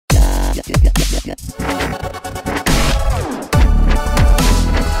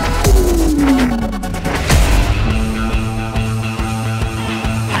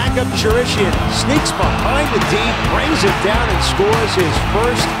Churishian sneaks behind the D, brings it down and scores his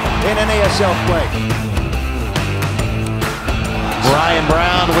first in NASL play. Brian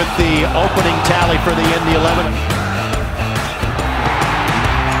Brown with the opening tally for the Indy 11.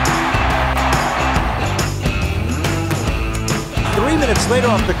 Three minutes later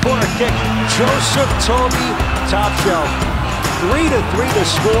off the corner kick, Joseph Toby, top shelf. 3-3 to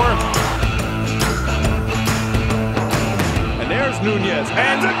score. There's Nunez,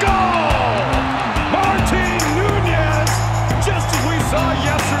 and a goal! Martin Nunez, just as we saw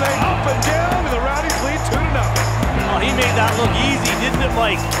yesterday, up and down, and the Rowdies lead 2-0. Oh, he made that look easy, didn't it,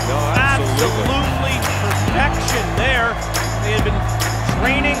 Mike? No, absolutely perfection there. They had been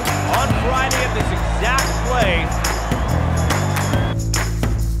training on Friday at this exact play.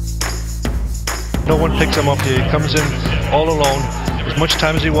 No one picks him up here. He comes in all alone, as much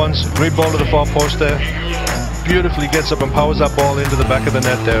time as he wants. Great ball to the far post there. Beautifully gets up and powers that ball into the back of the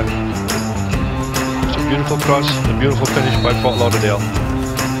net there. It's a beautiful cross, a beautiful finish by Fort Lauderdale.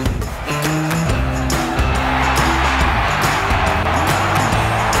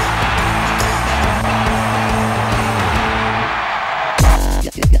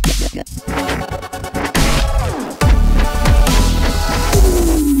 Yeah.